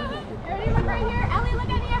ready? Look right here. Ellie, look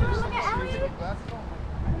at me. Everyone look at Ellie.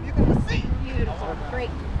 Beautiful.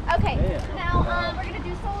 Great. Okay. Now we're going to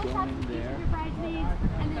do solo shots with each of your bridesmaids.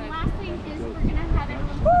 And then last thing is we're going to have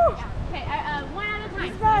everyone sit down. Okay. One at a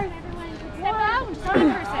time. So everyone step out. One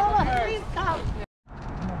person. Please go.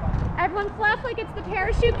 Everyone fluff like it's the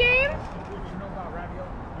parachute game.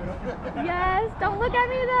 Yes. Don't look at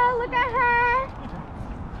me though. Look at her.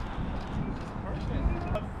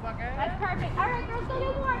 That's perfect. All right, girls, go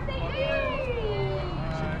get warm. Say hey.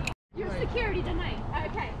 Your security tonight.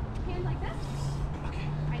 Okay. Hands like this. Okay.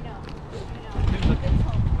 I know.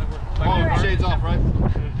 Oh, shades off, right?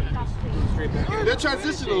 They're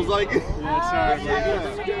transitionals, like. Hands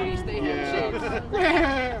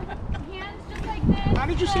just like this. How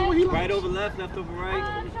did you see what he looked? Right over left, left over right.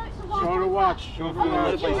 Show the watch. Show the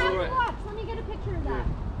watch. Let me get a picture of that.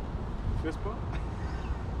 This part?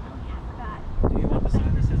 Do you want the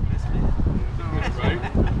sign that says best man? Right.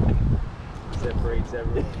 Separates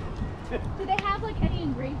everyone. Do they have like any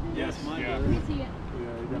engravings? Yes, mine. Yeah. Let me see it. Yeah,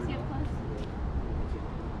 Let me see it close.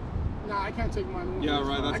 Nah, I can't take mine. Yeah,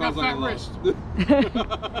 right. That I sounds got like a fat lot. wrist.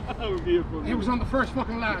 That would be it for me. It was on the first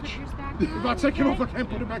fucking latch. If I take it off, I can't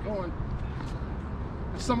put it back on.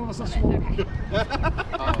 Some of us are small.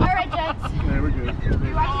 Alright, gents. Yeah, we're good.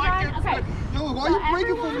 You watching on? Okay. Yo, why are you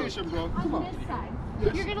breaking formation, bro? Come On on. this side.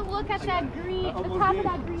 You're gonna look at that green, the top of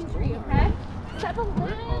that green tree, okay? Step a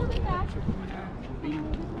little bit back.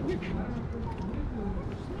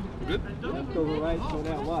 Good? Left over right, show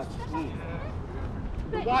that watch.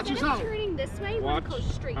 But watch instead is of out. turning this way, we're Watch gonna go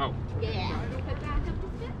straight. out. Yeah. Put back up just a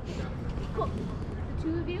bit. Cool. The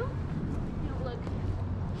two of you, look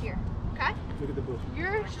here. Okay? Look at the bush.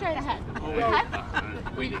 You're straight ahead. Okay?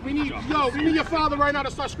 We need your father right now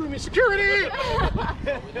to start screaming security. I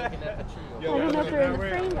don't know if they're in the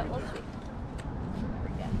frame, but we'll see.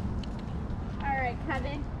 Alright,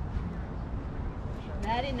 Kevin.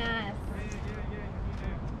 Very nice.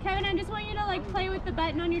 Kevin, I just want you to like play with the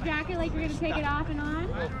button on your jacket like you're gonna take it off and on.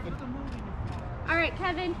 Alright,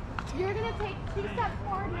 Kevin, you're gonna take 2 steps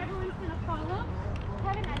forward and everyone's gonna follow.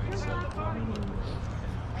 Kevin, as you're walking,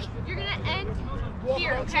 you're gonna end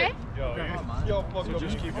here, okay? Yo, fuck up.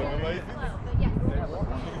 Just keep it away. Yes.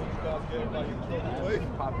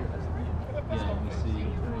 Pop your head. Yeah, let me see.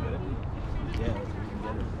 Yeah,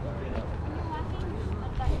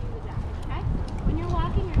 When you're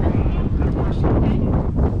walking, you're not going to push, okay?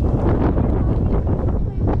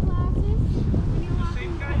 Play with glasses. When you're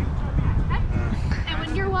walking, okay? And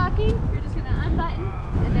when you're walking, you're just going to unbutton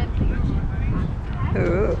and then put your chin back,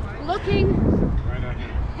 okay? Looking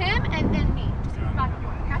him and then me. Just back and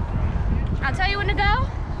forth, okay? I'll tell you when to go.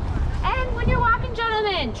 And when you're walking,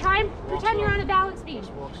 gentlemen, try and pretend you're on a balance beach,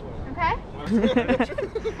 okay?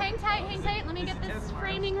 Hang tight tight, hang tight. Let me get this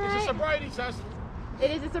framing right. It's a sobriety test.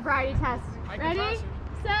 It is a sobriety test. Ready,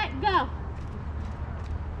 set, go.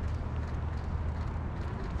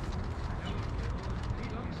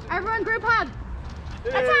 Everyone group hug.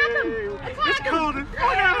 Attack him! Attack him!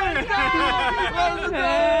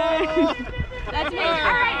 That's me. All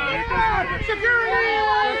right, security!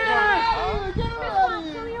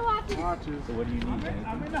 Show me your watches. So what do you need?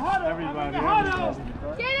 I'm in the huddle. Everybody.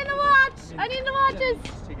 Get in the watch. I need the watches.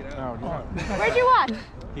 Where'd you watch?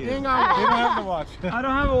 He don't have the watch. I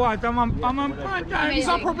don't have a watch. I'm on prime time. He's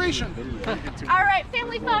on probation. All right,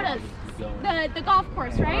 family photos. The golf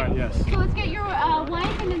course, right? All right, yes. So let's get your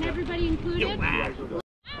wife and then everybody included.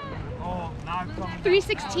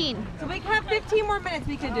 3:16. So we have 15 more minutes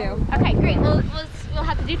we can do. Okay, great. We'll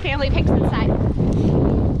have to do family pics inside.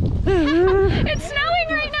 It's snowing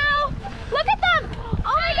right now. Look at them.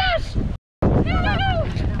 Oh my gosh. No.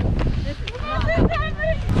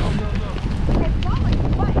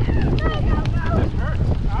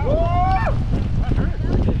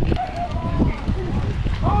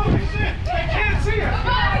 Holy shit! I can't see us!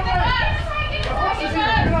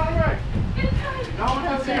 No one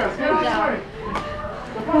can see us. Get out of the way.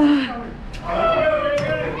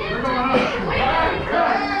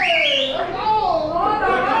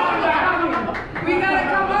 We gotta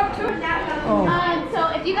come up to So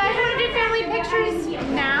if you guys want to do family pictures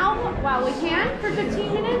now, while we can, for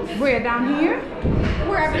 15 minutes. Where, down here?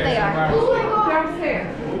 Wherever they are. Downstairs.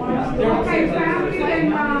 Okay, family,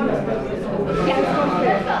 then,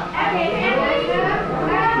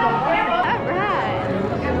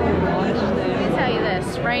 Let me tell you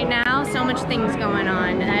this, right now, so much things going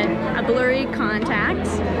on. A blurry contact,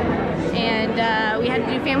 and we had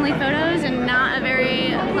to do family photos and not a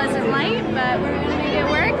very pleasant light, but we're going to make it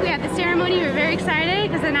work. We had the ceremony, we're very excited,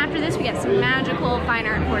 because then after this we get some magical fine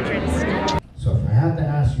art portraits. So if I have to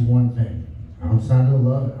ask you one thing, outside of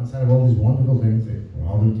love, outside of all these wonderful things that we're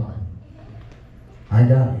all doing talking, I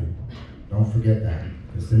got you. Don't forget that.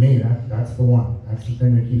 Because to me, that's the one. That's the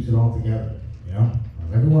thing that keeps it all together. You know?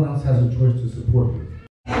 Everyone else has a choice to support you.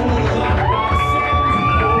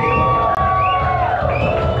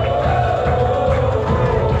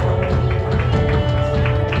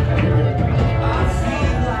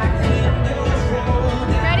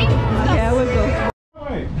 Ready? Yeah, we'll go.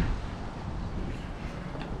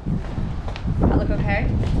 That look okay?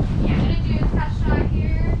 Yeah, I'm gonna do a touch shot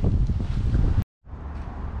here.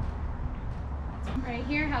 Right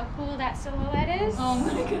here, how cool that silhouette is. Oh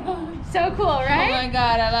my god. So cool, right? Oh my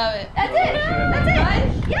god, I love it. That's it.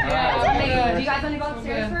 That's it. Yeah, that's it. Okay, do you guys want to go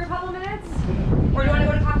upstairs for a couple minutes? Or do you want to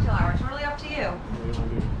go to cocktail hour? It's totally up to you.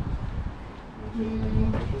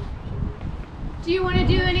 Do you want to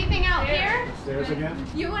do anything out here? Stairs again?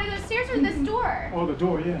 You want to go upstairs or this door? Oh, the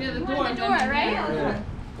door, yeah. Yeah, the You door. want the door, right? Yeah.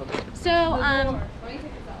 So,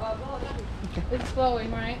 It's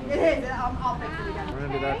flowing, right? It is. I'll fix it again.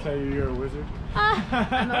 Miranda, did I tell you you're a wizard?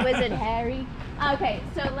 I'm a wizard, Harry. Okay,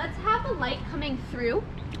 so let's have the light coming through.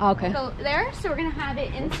 Okay. Go there, so we're gonna have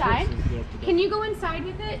it inside. Can you go inside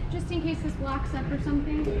with it, just in case this locks up or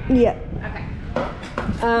something? Yeah. Okay.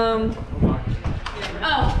 Um.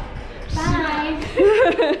 Oh, bye.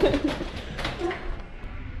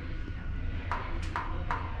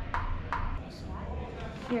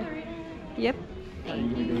 Here. Yep. Are you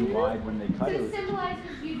going to do wide when they cut So it? it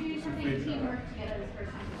symbolizes you do something teamwork together this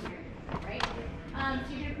first time here, right?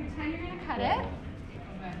 So you're gonna pretend you're gonna cut it.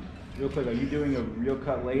 Real quick, are you doing a real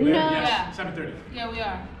cut later? No. Yeah. 7:30. Yeah, we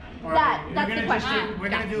are. That's the question. We're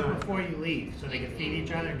gonna do it before you leave, so they can feed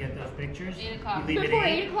each other and get those pictures. 8 o'clock. You leave Before at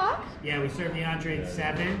 8 o'clock? Yeah, we serve the entree at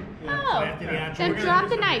 7. Oh. So after the entree, Then we're drop gonna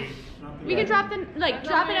the do knife. something. We can drop the, like,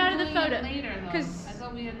 drop it out of the photo. Later, though. Because I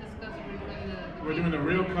thought we had discussed we were doing the. We're doing the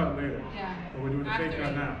real cut later. Yeah. Or we're doing the fake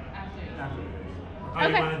cut now. After. Oh, you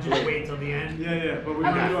Okay. wanna just wait till the end? Yeah, but we're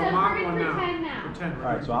Okay, gonna do so a we're mock gonna one now. pretend now. Pretend. All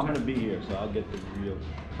right, so I'm going to be here, so I'll get the real.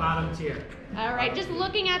 Bottom tier. all right, just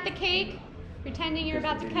looking at the cake, pretending you're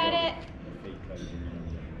about to cut it. Fake cut.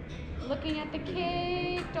 Looking at the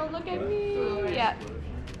cake. Don't look at me. Yeah.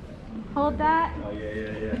 Hold that. Oh,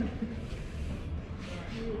 yeah. I'm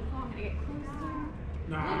gonna get closer.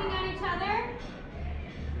 Looking at each other.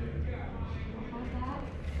 Hold that.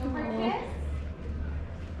 Go for a kiss.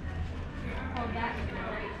 Hold that.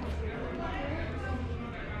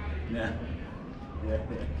 Yeah.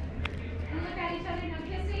 You look at each other, no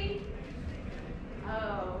kissing.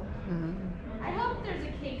 Oh. I hope there's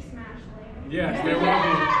a cake smash later. Yes, there will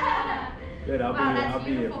be. Good, I'll Wow, be here. that's I'll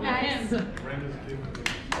beautiful, be here.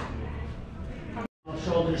 guys.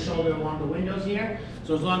 Shoulder to shoulder along the windows here.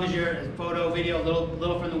 So as long as your photo, video, a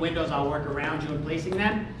little from the windows, I'll work around you in placing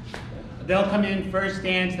them. They'll come in first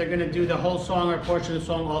dance. They're gonna do the whole song or a portion of the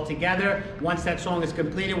song all together. Once that song is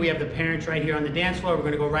completed, we have the parents right here on the dance floor. We're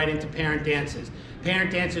gonna go right into parent dances. Parent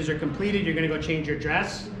dances are completed. You're gonna go change your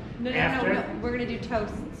dress. No, we're gonna do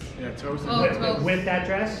toasts. Yeah, toast. With that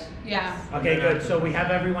dress? Yeah. Okay, good. So we have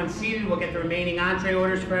everyone seated. We'll get the remaining entree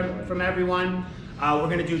orders from everyone. We're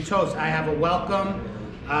gonna do toast. I have a welcome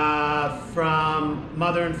from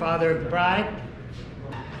mother and father of the bride.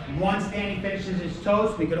 Once Danny finishes his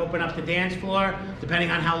toast, we could open up the dance floor.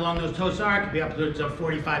 Depending on how long those toasts are, it could be upwards of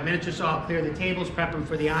 45 minutes or so. I'll clear the tables, prep them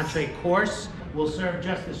for the entree course. We'll serve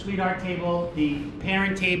just the sweetheart table, the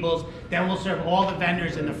parent tables, then we'll serve all the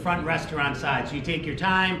vendors in the front restaurant side. So you take your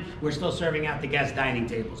time, we're still serving out the guest dining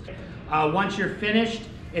tables. Once you're finished,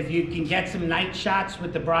 if you can get some night shots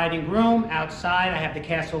with the bride and groom outside, I have the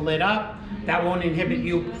castle lit up. That won't inhibit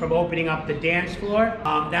you from opening up the dance floor.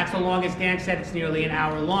 That's the longest dance set. It's nearly an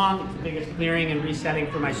hour long. It's the biggest clearing and resetting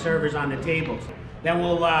for my servers on the tables. Then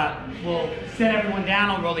we'll sit everyone down.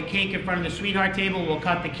 I'll roll the cake in front of the sweetheart table. We'll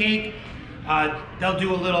cut the cake. They'll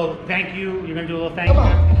do a little thank you. You're gonna do a little thank you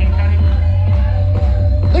after the cake cutting.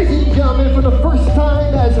 Ladies and gentlemen, for the first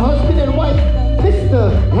time as husband and wife,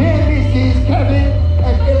 Mr. and Mrs. Kevin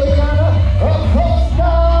and Eleana Acosta.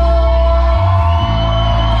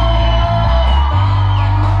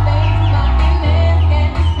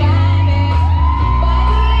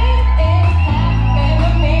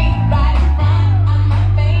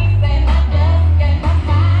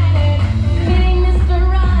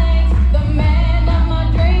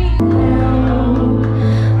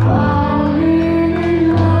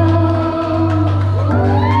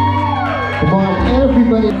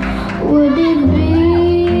 Would it be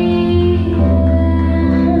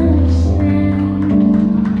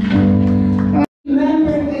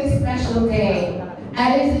remember this special day,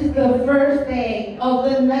 as this is the first day of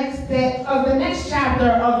the next chapter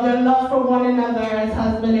of your love for one another as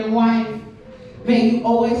husband and wife. May you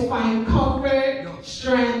always find comfort,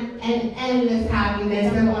 strength, and endless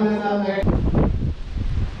happiness in one another.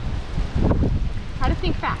 Try to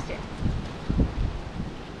think faster.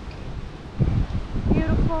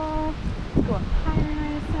 Beautiful. Go up higher on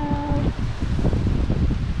yourself.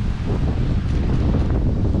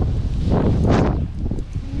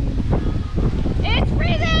 It's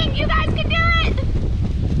freezing! You guys can do it!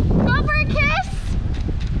 Go for a kiss!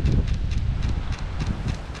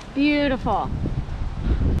 Beautiful.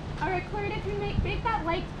 Alright, Claire, if you make that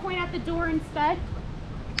light point at the door instead.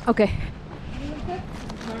 Okay.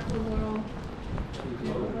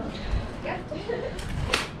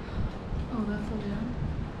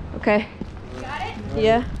 Okay. Got it?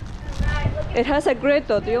 Yeah. Right, it has a grid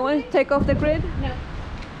though. Do you want to take off the grid? No.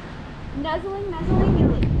 Nuzzling, you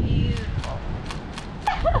look beautiful.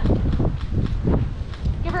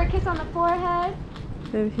 Give her a kiss on the forehead.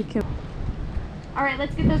 Maybe he can. All right,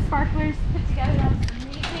 let's get those sparklers put together. That's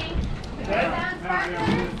amazing. Put those down,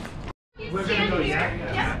 sparklers. We're gonna go, yeah.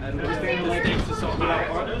 Yep. And we're staying with things to sort out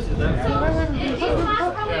partners, is that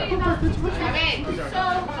Okay, so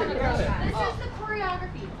this is the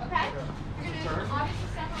choreography, okay? You're gonna obviously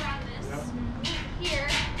step around this here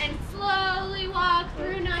and slowly walk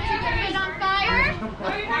through, not to get it on fire.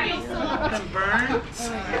 Let them burn,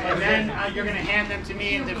 and then you're gonna hand them to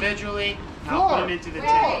me individually. I'll put them into the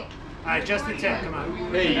tip. Alright, just the tip, come on.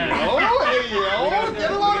 Hey, yo, get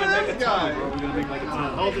a load of this guy.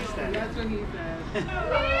 Hold it steady. That's what he said.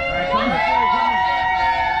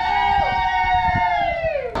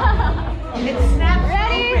 It snaps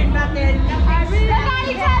open, but then nothing. Look at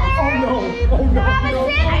each other. Oh no, Have a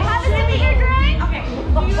sip. Have a sip at your drink. Okay.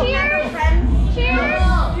 Cheers.